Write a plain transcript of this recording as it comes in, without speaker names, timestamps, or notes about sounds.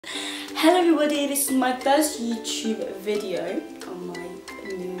Hello everybody, this is my first YouTube video on my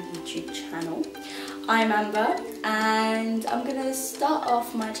new YouTube channel. I'm Amber and I'm gonna start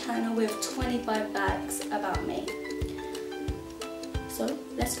off my channel with 25 facts about me. So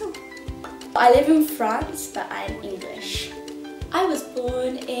let's go. I live in France but I'm English. I was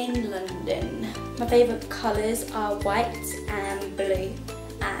born in London. My favourite colours are white and blue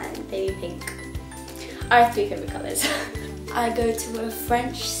and baby pink. I have 3 favourite colours. I go to a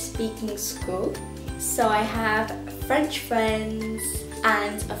French speaking school, so I have French friends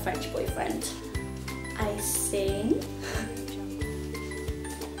and a French boyfriend. I sing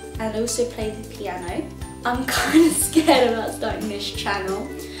and also play the piano. I'm kind of scared about starting this channel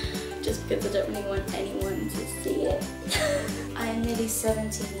just because I don't really want anyone to see it. I am nearly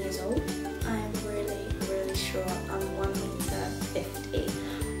 17 years old. I'm really sure I'm 1m50.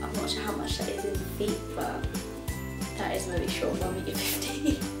 I'm not sure how much that is in feet, but that is really short,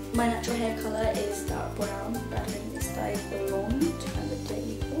 1m50. My natural hair colour is dark brown, but I think it's dyed blonde and the day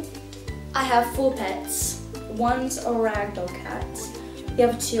before. I have 4 pets. One's a ragdoll cat, the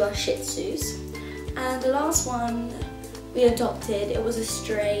other 2 are Shih Tzus, and the last one we adopted. It was a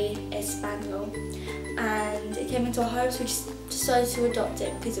stray, a spaniel, and it came into our home, so we just decided to adopt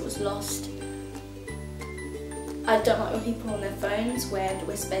it because it was lost. I don't like when people on their phones when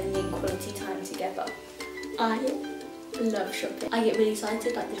we're spending quality time together. I love shopping. I get really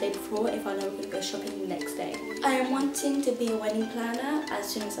excited like the day before if I know we're going to go shopping the next day. I am wanting to be a wedding planner as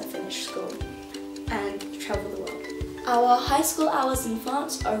soon as I finish school and travel the world. Our high school hours in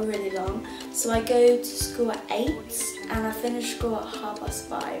France are really long, so I go to school at 8 and I finish school at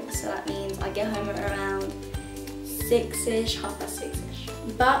 5:30, so that means I get home at around 6ish, 6:30ish.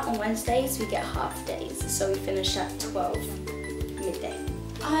 But on Wednesdays we get half days, so we finish at 12 midday.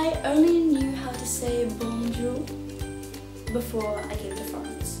 I only knew how to say bonjour before I came to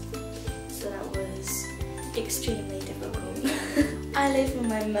France, so that was extremely difficult. I live with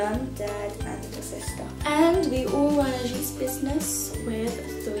my mum, dad and a sister, and we all run a Jeets business with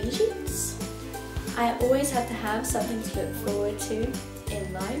 3 Jeets. I always have to have something to look forward to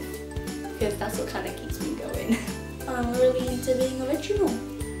in life because that's what kind of keeps me going. I'm really into being original.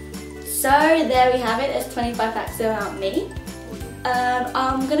 So there we have it. There's 25 facts about me.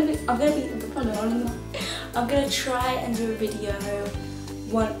 I'm gonna try and do a video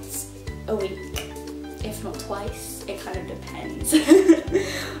once a week, if not twice, it kind of depends.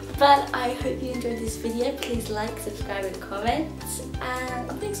 But I hope you enjoyed this video. Please like, subscribe and comment, and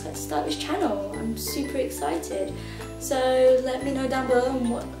I'm excited to start this channel. I'm super excited, so let me know down below on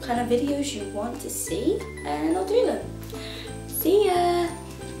what kind of videos you want to see and I'll do them. See ya!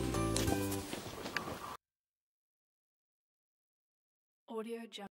 Audio